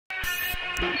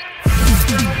What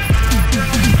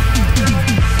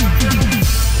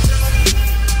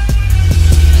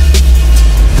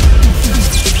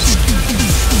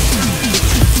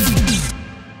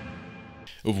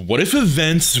if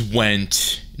events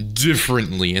went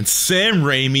differently in Sam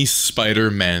Raimi's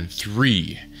Spider-Man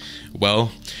 3?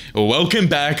 Well, welcome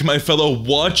back, my fellow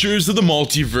watchers of the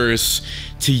multiverse,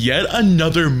 to yet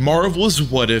another marvelous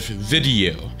what if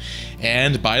video.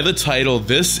 And by the title,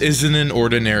 this isn't an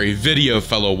ordinary video,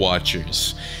 fellow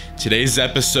watchers. Today's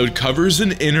episode covers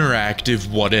an interactive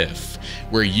what if,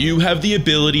 where you have the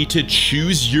ability to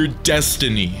choose your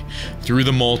destiny through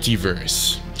the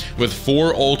multiverse, with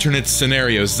 4 alternate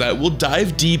scenarios that will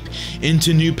dive deep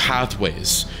into new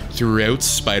pathways throughout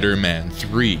Spider-Man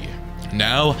 3.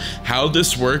 Now, how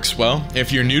this works, well,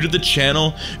 if you're new to the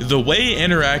channel, the way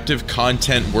interactive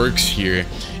content works here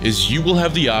is you will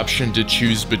have the option to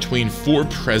choose between 4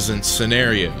 present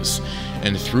scenarios,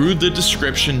 and through the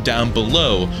description down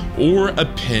below or a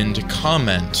pinned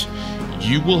comment,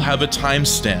 you will have a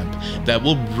timestamp that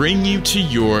will bring you to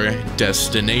your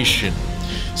destination.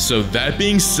 So that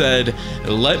being said,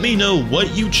 let me know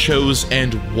what you chose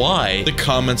and why in the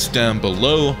comments down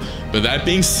below. But that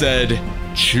being said,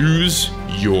 choose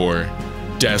your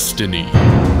destiny.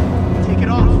 Take it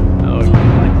off. Oh, you'd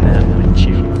like that, wouldn't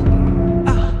you?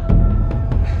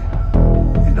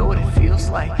 You know what it feels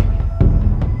like?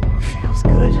 It feels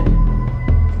good.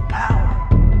 Power.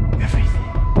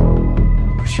 Everything.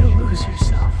 But you'll lose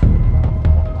yourself.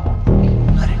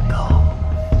 Let it go.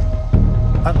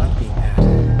 I like being mad.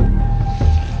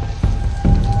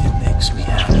 It makes me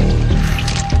happy.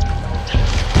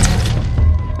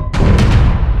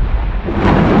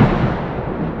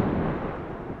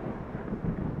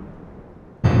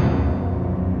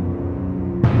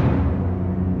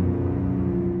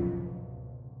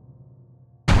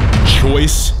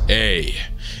 Choice A.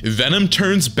 Venom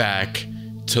turns back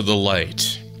to the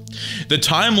light. The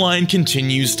timeline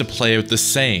continues to play out the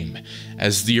same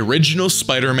as the original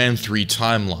Spider-Man 3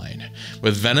 timeline,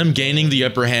 with Venom gaining the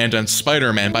upper hand on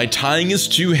Spider-Man by tying his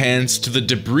 2 hands to the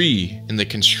debris in the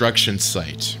construction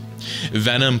site.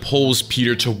 Venom pulls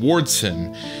Peter towards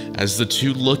him as the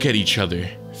two look at each other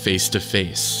face to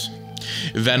face.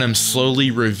 Venom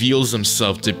slowly reveals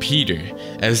himself to Peter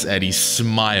as Eddie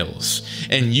smiles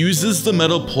and uses the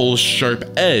metal pole's sharp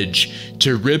edge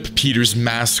to rip Peter's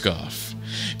mask off.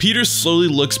 Peter slowly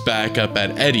looks back up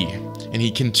at Eddie and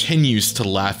he continues to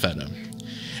laugh at him.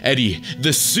 "Eddie,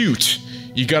 the suit!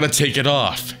 You gotta take it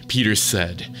off," Peter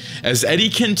said, as Eddie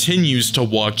continues to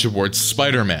walk towards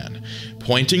Spider-Man,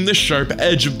 pointing the sharp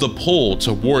edge of the pole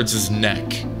towards his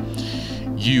neck.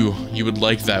 You would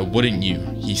like that, wouldn't you?"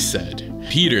 he said.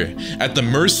 Peter, at the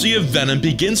mercy of Venom,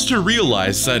 begins to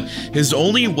realize that his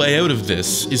only way out of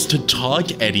this is to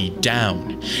talk Eddie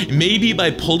down. Maybe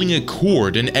by pulling a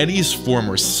cord in Eddie's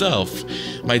former self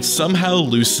might somehow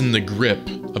loosen the grip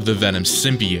of the Venom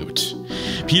symbiote.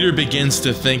 Peter begins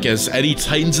to think as Eddie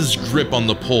tightens his grip on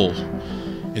the pole.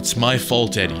 "It's my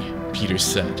fault, Eddie," Peter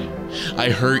said. "I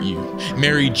hurt you,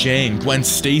 Mary Jane, Gwen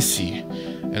Stacy,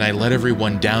 and I let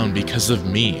everyone down because of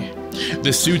me.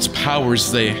 The suit's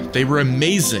powers, they were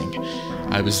amazing.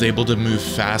 I was able to move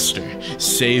faster,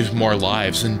 save more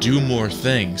lives, and do more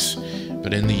things.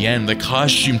 But in the end, the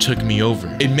costume took me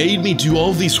over. It made me do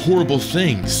all these horrible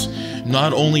things,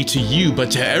 not only to you,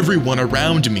 but to everyone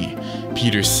around me,"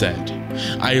 Peter said.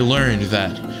 "I learned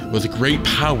that with great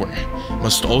power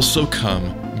must also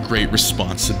come great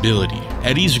responsibility."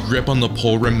 Eddie's grip on the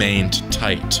pole remained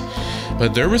tight,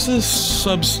 but there was a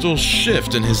subtle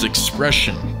shift in his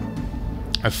expression.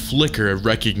 A flicker of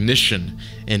recognition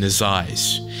in his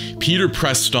eyes. Peter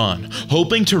pressed on,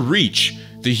 hoping to reach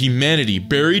the humanity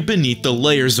buried beneath the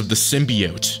layers of the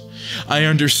symbiote. "I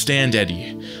understand,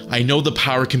 Eddie. I know the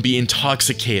power can be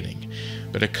intoxicating,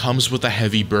 but it comes with a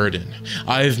heavy burden.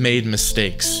 I've made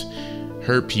mistakes,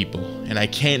 hurt people, and I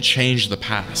can't change the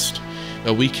past.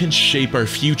 But we can shape our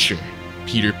future,"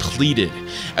 Peter pleaded.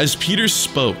 As Peter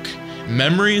spoke,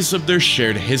 memories of their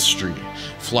shared history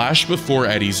flashed before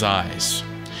Eddie's eyes.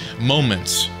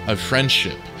 Moments of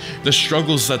friendship, the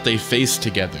struggles that they faced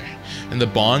together, and the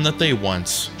bond that they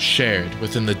once shared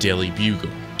within the Daily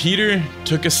Bugle. Peter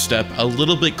took a step a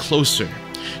little bit closer,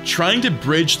 trying to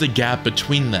bridge the gap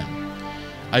between them.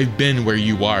 "I've been where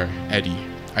you are, Eddie.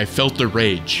 I felt the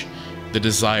rage, the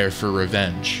desire for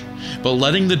revenge. But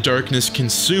letting the darkness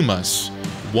consume us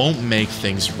won't make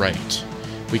things right.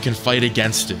 We can fight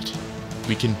against it.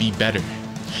 We can be better."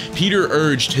 Peter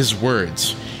urged his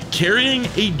words, carrying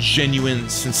a genuine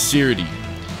sincerity.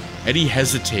 Eddie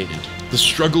hesitated. The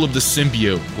struggle of the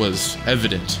symbiote was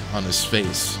evident on his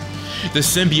face. The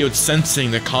symbiote,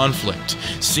 sensing the conflict,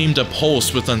 seemed to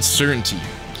pulse with uncertainty.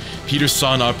 Peter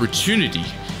saw an opportunity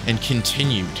and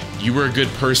continued. You were a good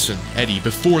person, Eddie.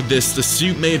 Before this, the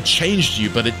suit may have changed you,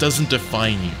 but it doesn't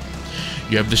define you.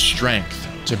 You have the strength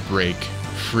to break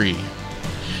free.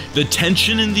 The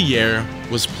tension in the air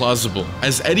was plausible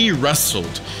as Eddie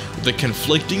wrestled with the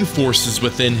conflicting forces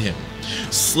within him.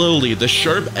 Slowly, the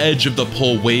sharp edge of the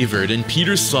pole wavered, and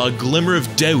Peter saw a glimmer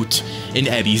of doubt in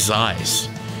Eddie's eyes.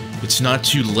 It's not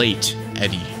too late,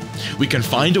 Eddie. We can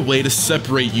find a way to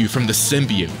separate you from the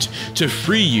symbiote, to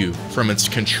free you from its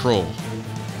control.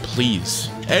 Please.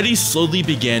 Eddie slowly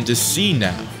began to see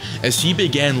now, as he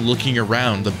began looking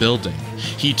around the building.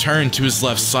 He turned to his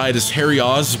left side as Harry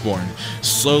Osborn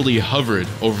slowly hovered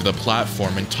over the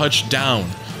platform and touched down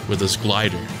with his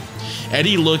glider.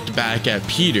 Eddie looked back at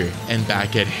Peter and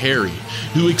back at Harry,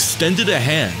 who extended a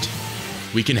hand.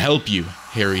 We can help you,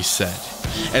 Harry said,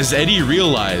 as Eddie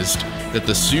realized that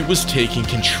the suit was taking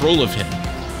control of him.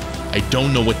 I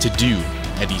don't know what to do,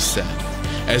 Eddie said,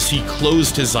 as he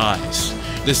closed his eyes.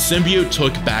 The symbiote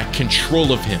took back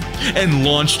control of him and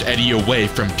launched Eddie away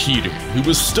from Peter, who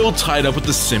was still tied up with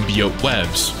the symbiote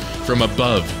webs from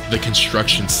above the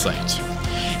construction site.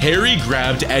 Harry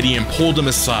grabbed Eddie and pulled him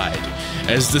aside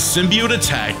as the symbiote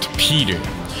attacked Peter.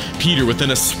 Peter,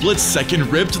 within a split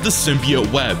second, ripped the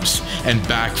symbiote webs and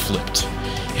backflipped.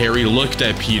 Harry looked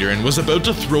at Peter and was about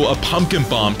to throw a pumpkin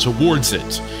bomb towards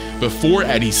it before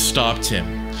Eddie stopped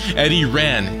him. Eddie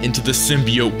ran into the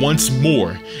symbiote once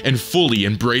more and fully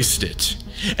embraced it.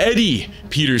 Eddie!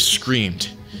 Peter screamed,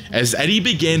 as Eddie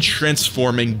began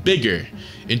transforming bigger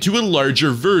into a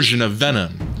larger version of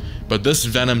Venom. But this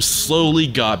Venom slowly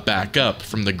got back up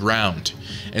from the ground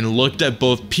and looked at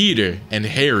both Peter and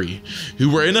Harry,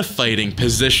 who were in a fighting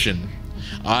position.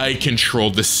 I control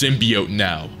the symbiote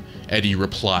now, Eddie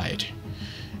replied.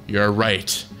 You're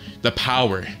right. The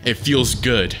power, it feels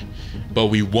good. But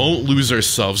we won't lose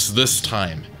ourselves this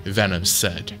time, Venom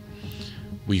said.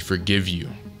 We forgive you.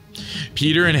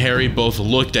 Peter and Harry both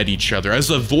looked at each other as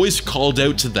a voice called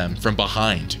out to them from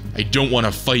behind. I don't want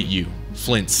to fight you,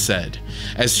 Flint said,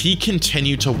 as he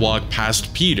continued to walk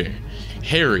past Peter,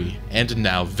 Harry, and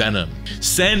now Venom.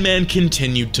 Sandman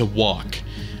continued to walk,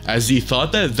 as he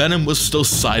thought that Venom was still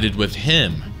sided with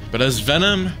him. But as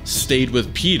Venom stayed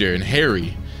with Peter and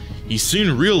Harry, he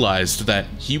soon realized that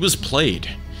he was played.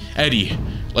 Eddie,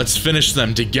 let's finish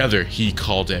them together, he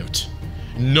called out.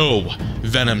 No,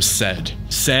 Venom said.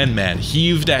 Sandman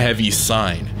heaved a heavy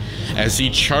sigh as he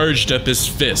charged up his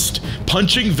fist,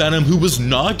 punching Venom, who was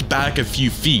knocked back a few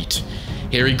feet.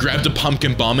 Harry grabbed a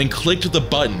pumpkin bomb and clicked the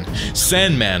button.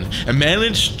 Sandman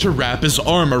managed to wrap his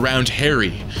arm around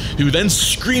Harry, who then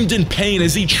screamed in pain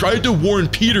as he tried to warn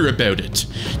Peter about it.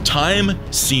 Time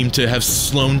seemed to have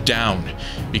slowed down,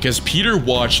 because Peter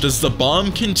watched as the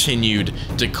bomb continued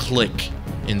to click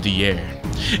in the air.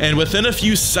 And within a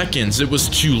few seconds, it was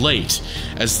too late,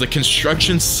 as the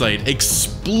construction site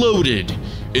exploded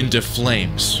into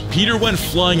flames. Peter went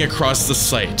flying across the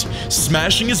site,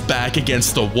 smashing his back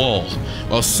against the wall,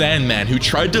 while Sandman, who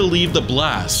tried to leave the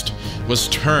blast, was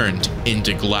turned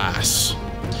into glass.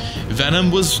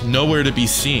 Venom was nowhere to be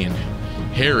seen.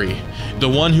 Harry, the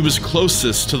one who was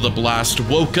closest to the blast,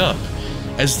 woke up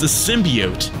as the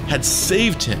symbiote had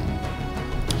saved him.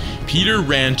 Peter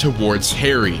ran towards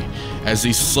Harry as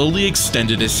he slowly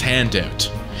extended his hand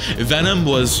out. Venom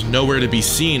was nowhere to be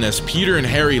seen as Peter and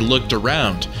Harry looked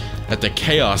around at the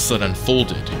chaos that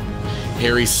unfolded.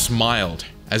 Harry smiled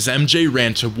as MJ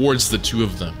ran towards the two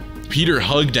of them. Peter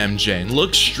hugged MJ and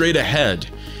looked straight ahead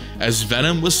as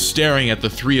Venom was staring at the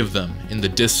three of them in the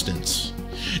distance.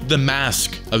 The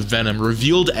mask of Venom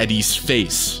revealed Eddie's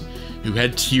face, who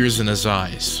had tears in his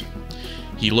eyes.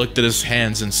 He looked at his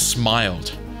hands and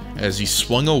smiled as he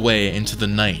swung away into the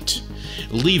night,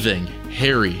 leaving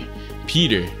Harry,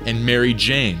 Peter, and Mary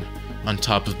Jane on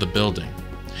top of the building.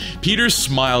 Peter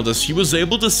smiled as he was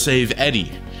able to save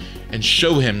Eddie and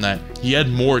show him that he had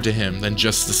more to him than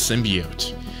just the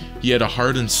symbiote. He had a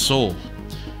heart and soul,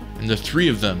 and the three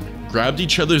of them grabbed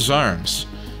each other's arms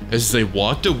as they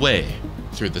walked away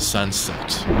through the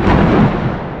sunset.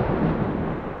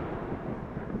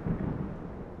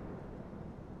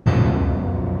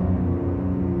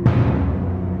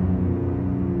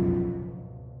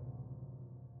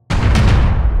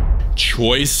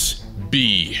 Choice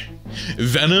B.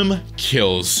 Venom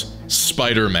kills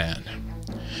Spider-Man.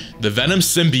 The Venom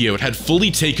symbiote had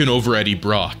fully taken over Eddie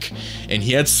Brock, and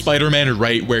he had Spider-Man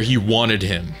right where he wanted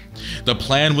him. The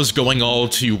plan was going all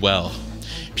too well.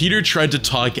 Peter tried to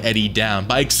talk Eddie down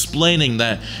by explaining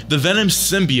that the Venom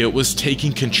symbiote was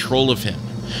taking control of him.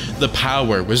 The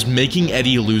power was making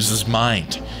Eddie lose his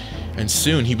mind, and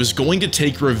soon he was going to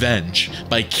take revenge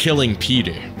by killing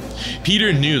Peter.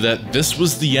 Peter knew that this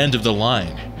was the end of the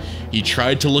line. He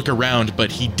tried to look around,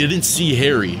 but he didn't see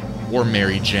Harry or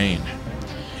Mary Jane.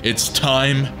 "It's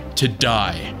time to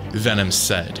die," Venom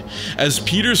said, as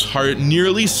Peter's heart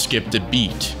nearly skipped a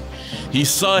beat. He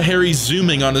saw Harry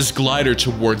zooming on his glider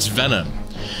towards Venom.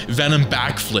 Venom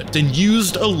backflipped and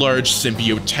used a large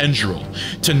symbiote tendril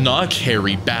to knock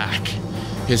Harry back.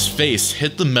 His face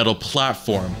hit the metal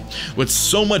platform with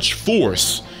so much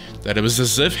force that it was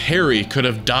as if Harry could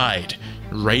have died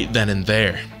right then and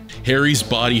there. Harry's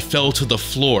body fell to the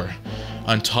floor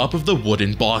on top of the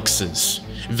wooden boxes.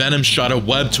 Venom shot a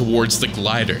web towards the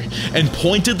glider and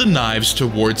pointed the knives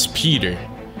towards Peter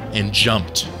and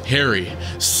jumped. Harry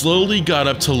slowly got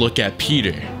up to look at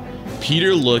Peter.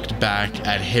 Peter looked back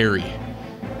at Harry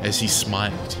as he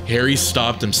smiled. Harry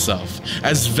stopped himself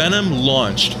as Venom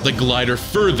launched the glider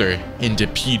further into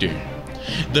Peter.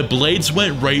 The blades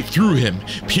went right through him,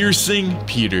 piercing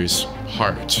Peter's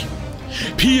heart.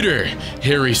 "Peter!"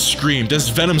 Harry screamed as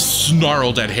Venom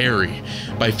snarled at Harry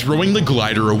by throwing the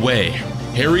glider away.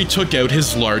 Harry took out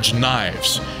his large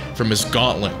knives from his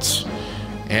gauntlets,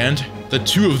 and the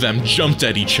two of them jumped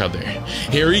at each other.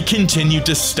 Harry continued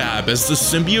to stab as the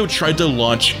symbiote tried to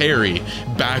launch Harry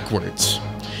backwards.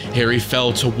 Harry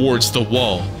fell towards the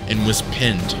wall and was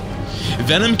pinned.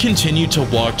 Venom continued to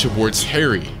walk towards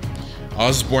Harry.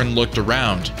 Osborn looked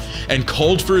around and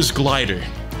called for his glider.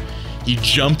 He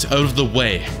jumped out of the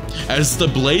way as the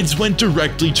blades went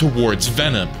directly towards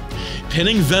Venom,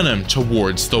 pinning Venom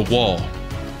towards the wall.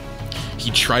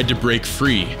 He tried to break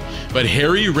free, but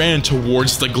Harry ran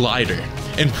towards the glider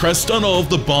and pressed on all of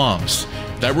the bombs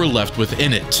that were left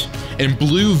within it and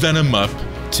blew Venom up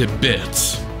to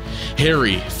bits.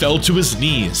 Harry fell to his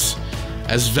knees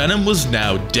as Venom was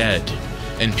now dead,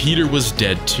 and Peter was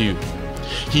dead too.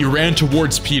 He ran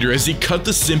towards Peter as he cut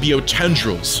the symbiote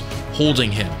tendrils,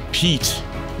 holding him. "Pete,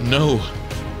 no,"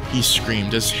 he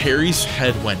screamed as Harry's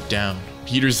head went down.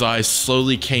 Peter's eyes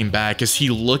slowly came back as he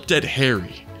looked at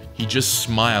Harry. He just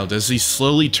smiled as he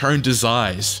slowly turned his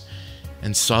eyes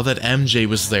and saw that MJ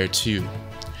was there too.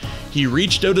 He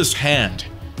reached out his hand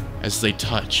as they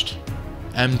touched.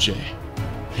 "MJ,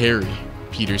 Harry,"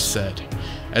 Peter said,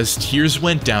 as tears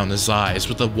went down his eyes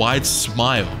with a wide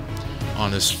smile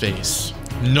on his face.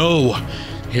 "No!"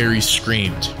 Harry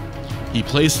screamed. He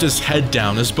placed his head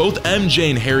down as both MJ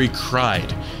and Harry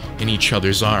cried in each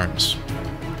other's arms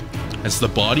as the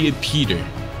body of Peter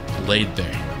laid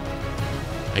there.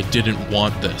 "I didn't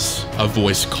want this," a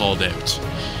voice called out.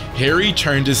 Harry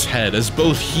turned his head as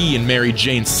both he and Mary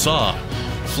Jane saw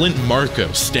Flint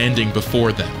Marco standing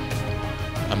before them.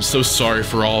 "I'm so sorry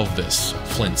for all of this,"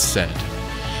 Flint said.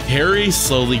 Harry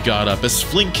slowly got up as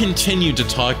Flint continued to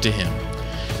talk to him.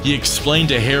 He explained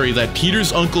to Harry that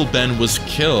Peter's Uncle Ben was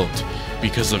killed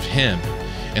because of him,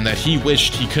 and that he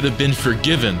wished he could have been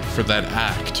forgiven for that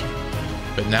act.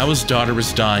 But now his daughter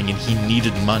was dying and he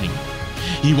needed money.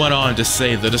 He went on to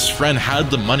say that his friend had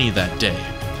the money that day,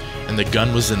 and the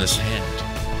gun was in his hand.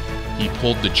 He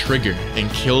pulled the trigger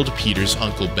and killed Peter's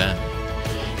Uncle Ben.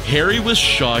 Harry was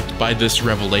shocked by this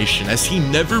revelation as he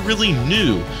never really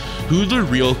knew who the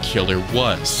real killer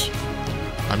was.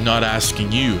 "I'm not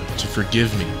asking you to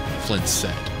forgive me," Flint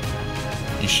said.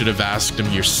 "You should have asked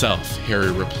him yourself,"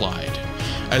 Harry replied,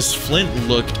 as Flint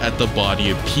looked at the body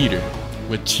of Peter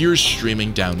with tears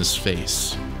streaming down his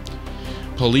face.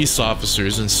 Police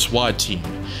officers and SWAT team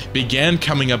began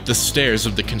coming up the stairs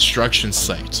of the construction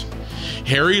site.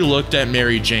 Harry looked at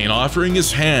Mary Jane, offering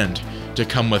his hand to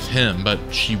come with him, but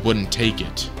she wouldn't take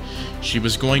it. She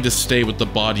was going to stay with the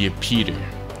body of Peter.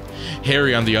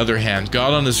 Harry, on the other hand,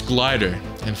 got on his glider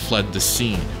and fled the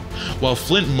scene, while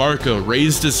Flint Marco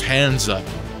raised his hands up,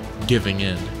 giving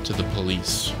in to the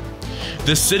police.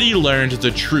 The city learned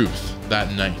the truth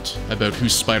that night about who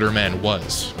Spider-Man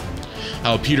was,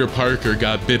 how Peter Parker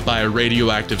got bit by a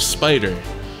radioactive spider,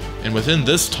 and within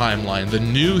this timeline, the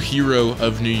new hero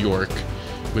of New York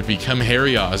would become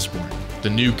Harry Osborn, the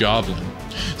new Goblin.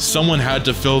 Someone had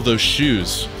to fill those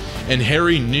shoes, and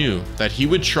Harry knew that he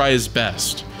would try his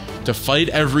best to fight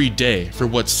every day for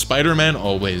what Spider-Man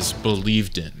always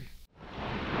believed in.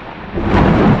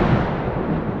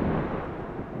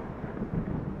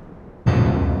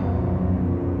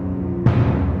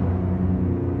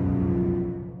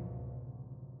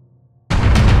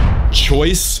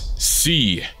 Choice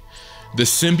C. The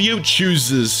symbiote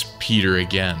chooses Peter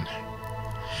again.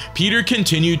 Peter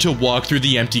continued to walk through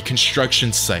the empty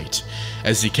construction site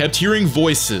as he kept hearing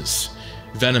voices,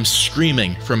 Venom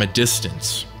screaming from a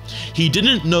distance. He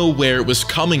didn't know where it was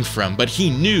coming from, but he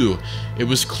knew it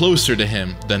was closer to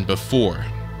him than before.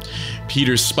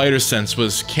 Peter's spider sense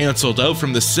was cancelled out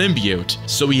from the symbiote,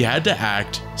 so he had to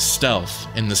act stealth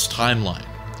in this timeline.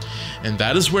 And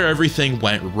that is where everything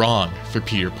went wrong for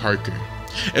Peter Parker.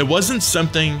 It wasn't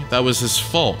something that was his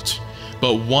fault,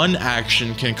 but one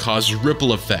action can cause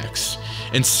ripple effects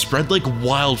and spread like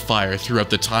wildfire throughout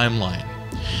the timeline.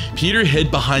 Peter hid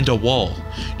behind a wall,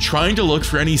 trying to look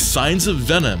for any signs of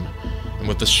Venom, and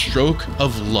with a stroke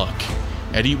of luck,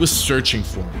 Eddie was searching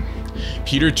for him.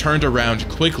 Peter turned around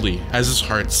quickly as his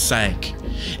heart sank.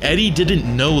 Eddie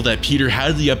didn't know that Peter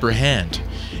had the upper hand,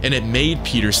 and it made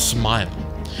Peter smile,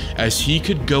 as he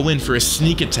could go in for a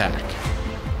sneak attack.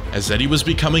 As Eddie was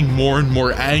becoming more and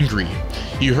more angry,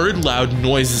 he heard loud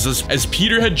noises as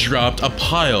Peter had dropped a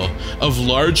pile of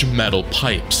large metal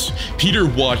pipes. Peter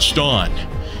watched on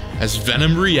as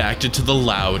Venom reacted to the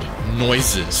loud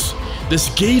noises. This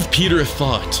gave Peter a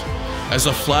thought, as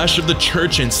a flash of the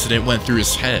church incident went through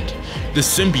his head. The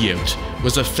symbiote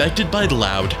was affected by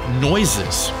loud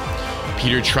noises.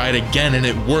 Peter tried again and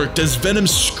it worked as Venom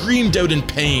screamed out in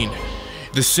pain.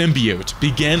 The symbiote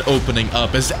began opening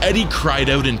up as Eddie cried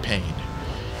out in pain.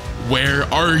 "Where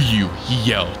are you?" he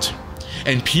yelled.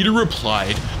 And Peter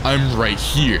replied, "I'm right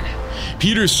here."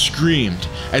 Peter screamed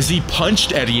as he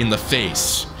punched Eddie in the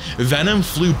face. Venom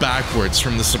flew backwards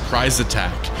from the surprise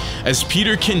attack as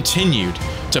Peter continued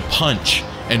to punch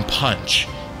and punch.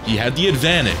 He had the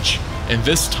advantage, and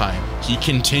this time he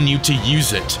continued to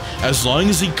use it as long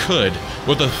as he could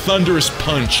with a thunderous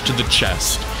punch to the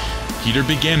chest. Peter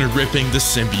began ripping the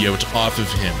symbiote off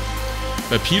of him.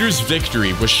 But Peter's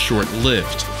victory was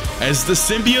short-lived, as the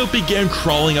symbiote began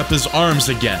crawling up his arms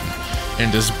again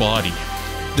and his body.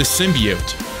 The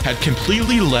symbiote had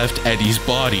completely left Eddie's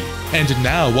body, and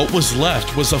now what was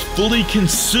left was a fully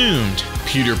consumed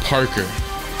Peter Parker.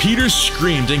 Peter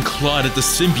screamed and clawed at the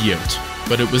symbiote,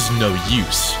 but it was no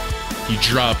use. He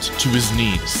dropped to his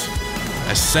knees.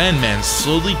 As Sandman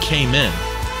slowly came in,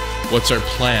 "What's our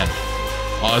plan?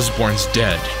 Osborn's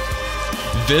dead."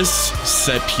 This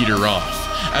set Peter off,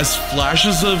 as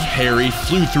flashes of Harry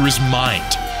flew through his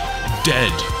mind.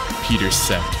 "Dead," Peter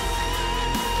said.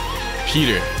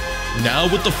 Peter, now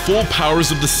with the full powers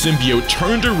of the symbiote,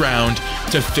 turned around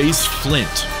to face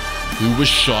Flint, who was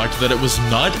shocked that it was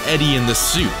not Eddie in the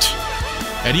suit.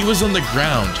 Eddie was on the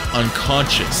ground,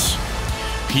 unconscious.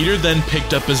 Peter then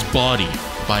picked up his body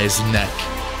by his neck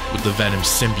with the Venom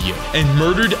symbiote and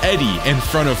murdered Eddie in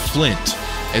front of Flint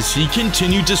as he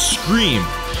continued to scream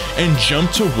and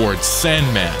jump towards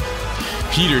Sandman.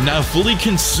 Peter, now fully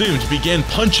consumed, began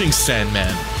punching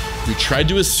Sandman, who tried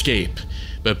to escape,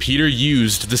 but Peter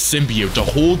used the symbiote to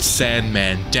hold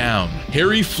Sandman down.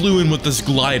 Harry flew in with his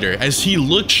glider as he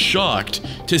looked shocked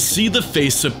to see the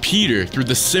face of Peter through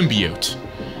the symbiote.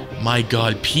 "My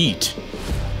God, Pete.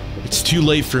 It's too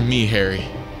late for me, Harry.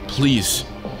 Please,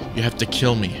 you have to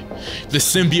kill me." The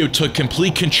symbiote took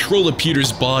complete control of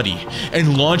Peter's body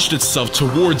and launched itself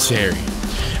towards Harry,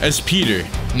 as Peter,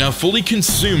 now fully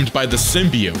consumed by the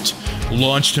symbiote,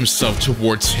 launched himself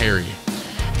towards Harry.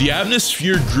 The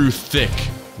atmosphere grew thick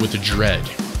with dread.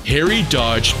 Harry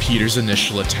dodged Peter's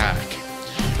initial attack.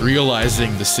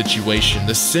 Realizing the situation,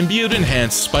 the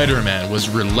symbiote-enhanced Spider-Man was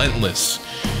relentless,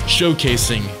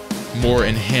 showcasing more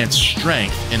enhanced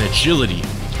strength and agility.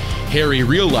 Harry,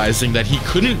 realizing that he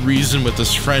couldn't reason with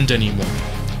his friend anymore,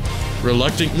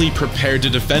 reluctantly prepared to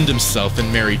defend himself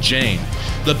and Mary Jane.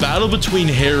 The battle between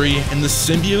Harry and the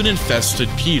symbiote-infested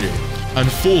Peter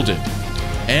unfolded,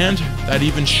 and that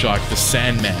even shocked the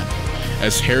Sandman,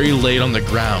 as Harry laid on the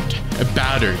ground,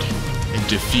 battered and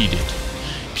defeated.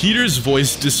 Peter's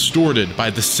voice distorted by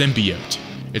the symbiote.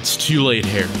 "It's too late,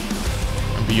 Harry.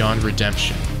 I'm beyond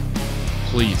redemption.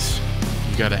 Please,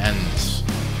 you gotta end this."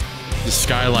 The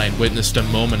skyline witnessed a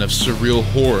moment of surreal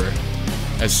horror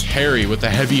as Harry, with a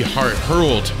heavy heart,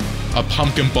 hurled a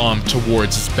pumpkin bomb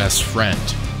towards his best friend.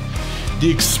 The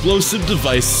explosive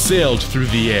device sailed through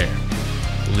the air,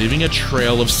 leaving a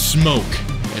trail of smoke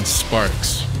and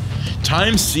sparks.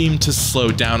 Time seemed to slow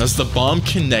down as the bomb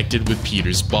connected with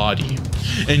Peter's body,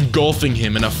 engulfing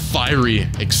him in a fiery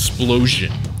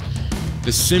explosion.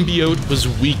 The symbiote was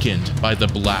weakened by the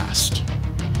blast,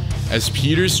 as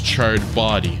Peter's charred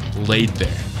body laid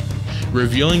there,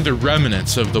 revealing the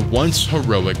remnants of the once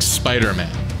heroic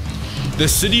Spider-Man. The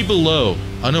city below,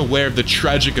 unaware of the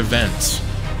tragic events,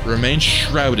 remained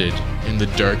shrouded in the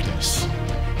darkness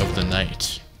of the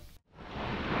night.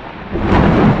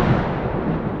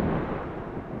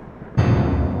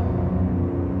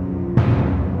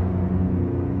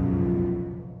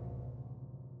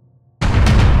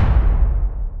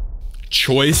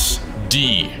 Choice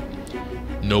D.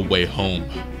 No Way Home.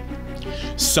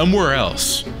 Somewhere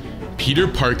else, Peter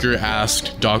Parker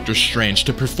asked Doctor Strange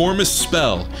to perform a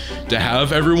spell to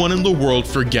have everyone in the world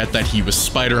forget that he was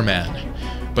Spider-Man.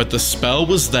 But the spell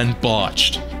was then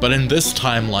botched, but in this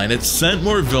timeline it sent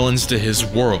more villains to his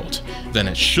world than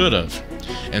it should have,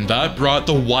 and that brought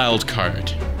the wild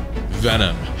card,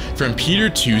 Venom, from Peter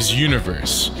 2's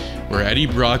universe, where Eddie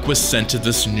Brock was sent to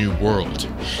this new world.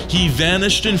 He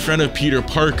vanished in front of Peter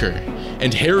Parker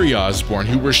and Harry Osborn,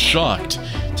 who were shocked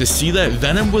to see that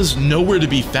Venom was nowhere to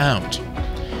be found.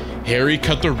 Harry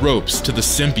cut the ropes to the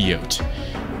symbiote,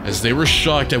 as they were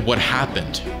shocked at what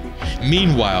happened.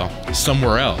 Meanwhile,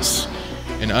 somewhere else,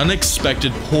 an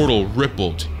unexpected portal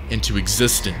rippled into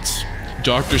existence.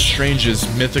 Doctor Strange's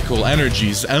mythical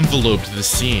energies enveloped the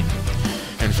scene,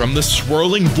 and from the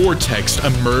swirling vortex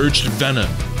emerged Venom,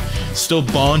 still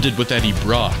bonded with Eddie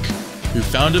Brock, who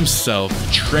found himself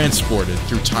transported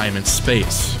through time and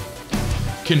space.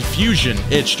 Confusion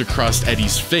itched across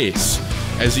Eddie's face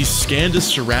as he scanned his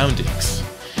surroundings.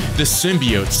 The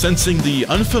symbiote, sensing the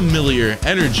unfamiliar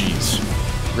energies,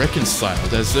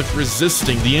 reconciled as if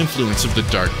resisting the influence of the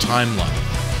dark timeline.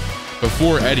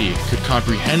 Before Eddie could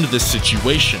comprehend this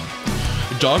situation,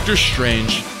 Doctor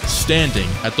Strange, standing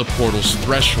at the portal's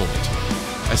threshold,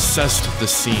 assessed the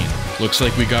scene. "Looks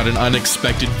like we got an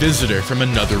unexpected visitor from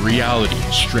another reality,"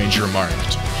 Strange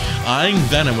remarked, eyeing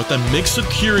Venom with a mix of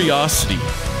curiosity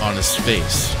on his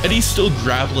face. Eddie, still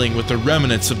grappling with the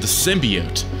remnants of the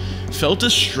symbiote, felt a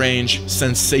strange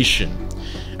sensation,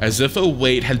 as if a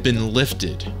weight had been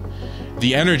lifted.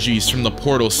 The energies from the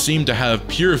portal seemed to have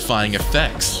purifying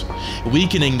effects,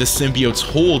 weakening the symbiote's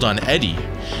hold on Eddie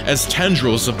as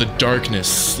tendrils of the darkness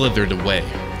slithered away.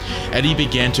 Eddie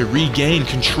began to regain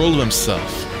control of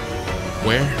himself.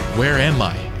 Where am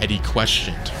I?" Eddie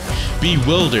questioned,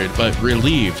 bewildered but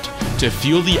relieved to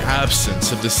feel the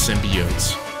absence of the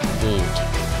symbiote's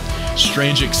hold.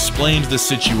 Strange explained the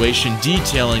situation,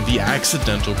 detailing the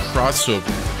accidental crossover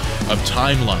of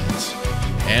timelines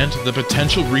and the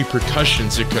potential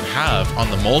repercussions it could have on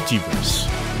the multiverse.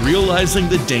 Realizing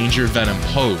the danger Venom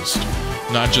posed,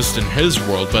 not just in his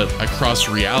world but across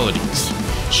realities,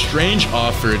 Strange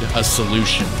offered a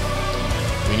solution.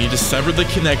 "We need to sever the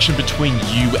connection between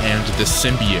you and the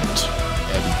symbiote,"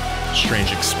 Eddie,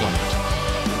 Strange explained.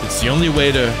 "It's the only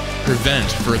way to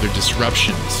prevent further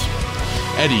disruptions."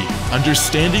 Eddie,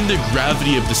 understanding the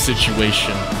gravity of the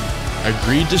situation,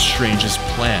 agreed to Strange's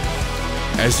plan,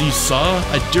 as he saw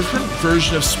a different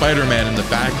version of Spider-Man in the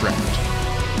background,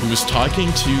 who was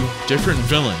talking to different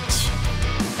villains.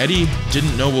 Eddie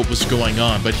didn't know what was going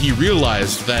on, but he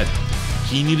realized that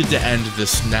he needed to end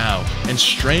this now, and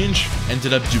Strange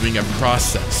ended up doing a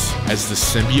process as the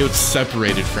symbiote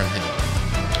separated from him.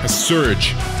 A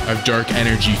surge of dark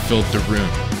energy filled the room,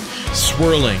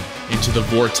 swirling into the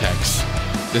vortex.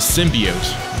 The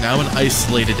symbiote, now an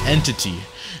isolated entity,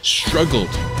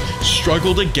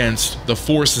 struggled against the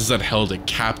forces that held it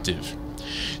captive.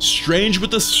 Strange,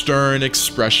 with a stern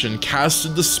expression,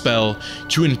 casted the spell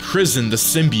to imprison the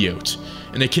symbiote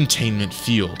in a containment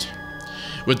field.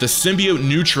 With the symbiote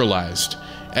neutralized,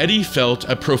 Eddie felt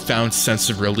a profound sense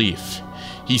of relief.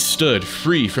 He stood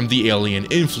free from the alien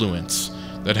influence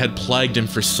that had plagued him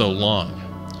for so long.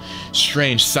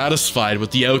 Strange, satisfied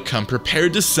with the outcome,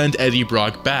 prepared to send Eddie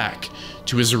Brock back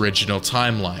to his original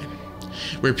timeline,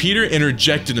 where Peter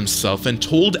interjected himself and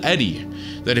told Eddie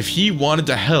that if he wanted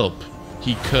to help,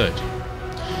 he could.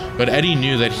 But Eddie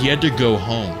knew that he had to go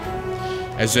home.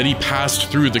 As Eddie passed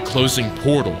through the closing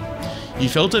portal, he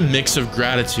felt a mix of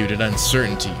gratitude and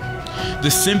uncertainty. The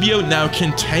symbiote, now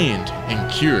contained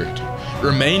and cured,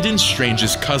 remained in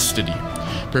Strange's custody,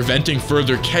 preventing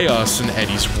further chaos in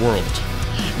Eddie's world.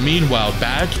 Meanwhile,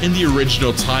 back in the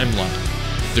original timeline,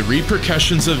 the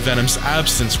repercussions of Venom's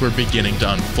absence were beginning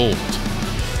to unfold.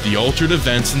 The altered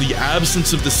events in the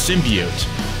absence of the symbiote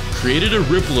created a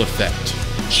ripple effect,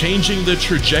 changing the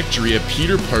trajectory of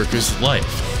Peter Parker's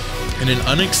life in an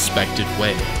unexpected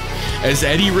way. As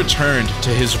Eddie returned to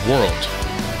his world,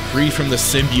 free from the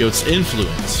symbiote's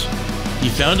influence, he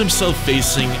found himself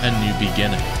facing a new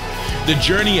beginning. The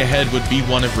journey ahead would be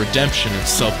one of redemption and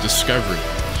self-discovery,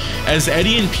 as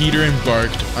Eddie and Peter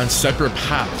embarked on separate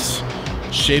paths,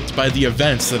 shaped by the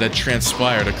events that had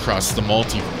transpired across the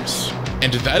multiverse.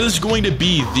 And that is going to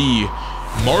be the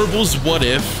Marvel's What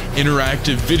If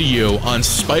interactive video on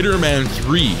Spider-Man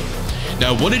 3.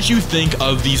 Now, what did you think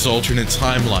of these alternate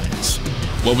timelines?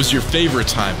 What was your favorite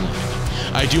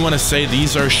timeline? I do want to say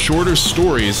these are shorter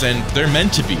stories, and they're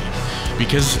meant to be,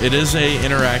 because it is an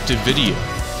interactive video.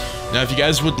 Now, if you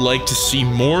guys would like to see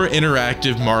more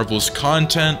interactive Marvel's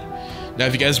content, Now,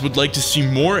 if you guys would like to see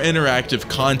more interactive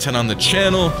content on the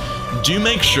channel, do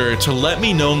make sure to let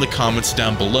me know in the comments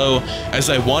down below, as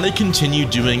I want to continue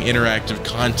doing interactive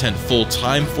content full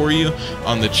time for you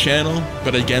on the channel.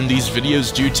 But again, these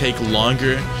videos do take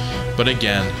longer. But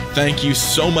again, thank you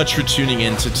so much for tuning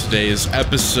in to today's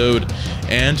episode,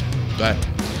 and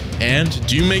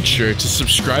do make sure to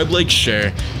subscribe, like,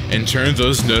 share, and turn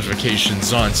those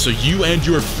notifications on so you and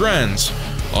your friends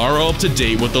are all up to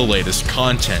date with the latest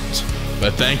content.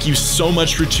 But thank you so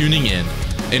much for tuning in,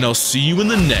 and I'll see you in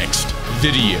the next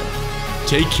video.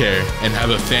 Take care and have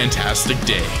a fantastic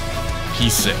day.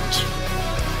 Peace out.